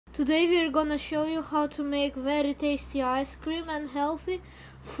Today we're gonna show you how to make very tasty ice cream and healthy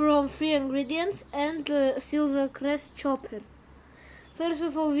from 3 ingredients and the SilverCrest chopper. First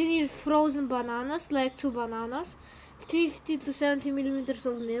of all, we need frozen bananas, like 2 bananas, 50 to 70 milliliters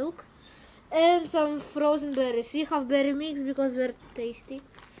of milk, and some frozen berries. We have berry mix because they're tasty.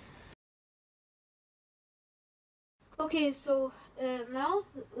 Okay, so now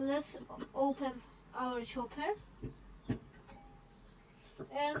let's open our chopper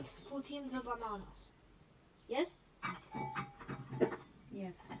and put in the bananas. Yes?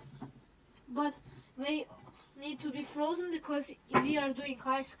 Yes. But they need to be frozen because we are doing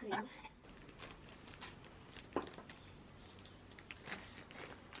ice cream.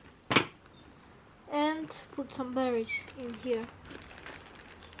 And put some berries in here.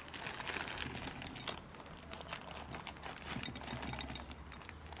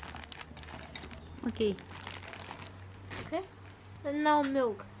 Okay. Okay? And now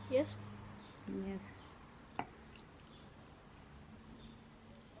milk, yes? Yes.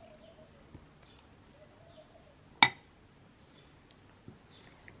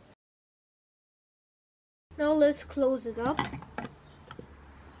 Now let's close it up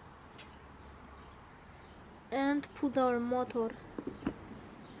and put our motor.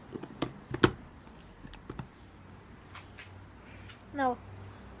 Now,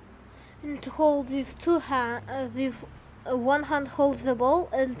 and hold with one hand holds the ball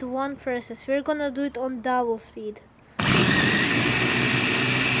and one presses. We're gonna do it on double speed.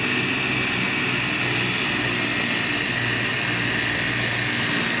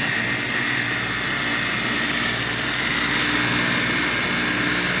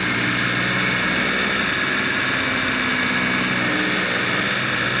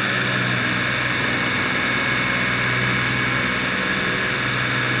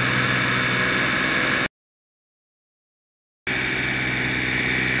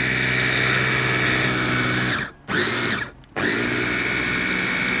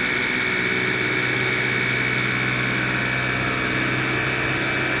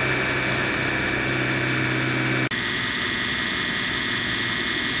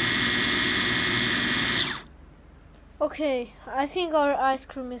 Okay, I think our ice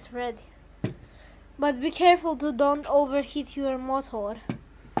cream is ready. But be careful to don't overheat your motor.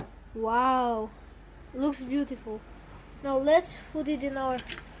 Wow, looks beautiful. Now let's put it in our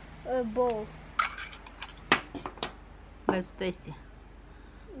bowl. Let's taste it.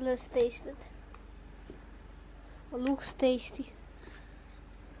 Let's taste it. Looks tasty.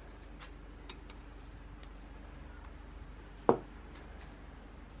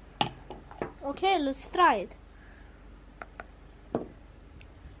 Okay, let's try it.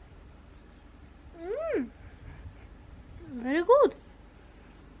 Very good.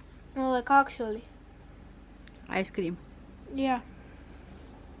 No, like actually. Ice cream. Yeah.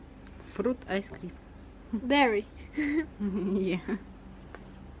 Fruit ice cream. Berry. Yeah.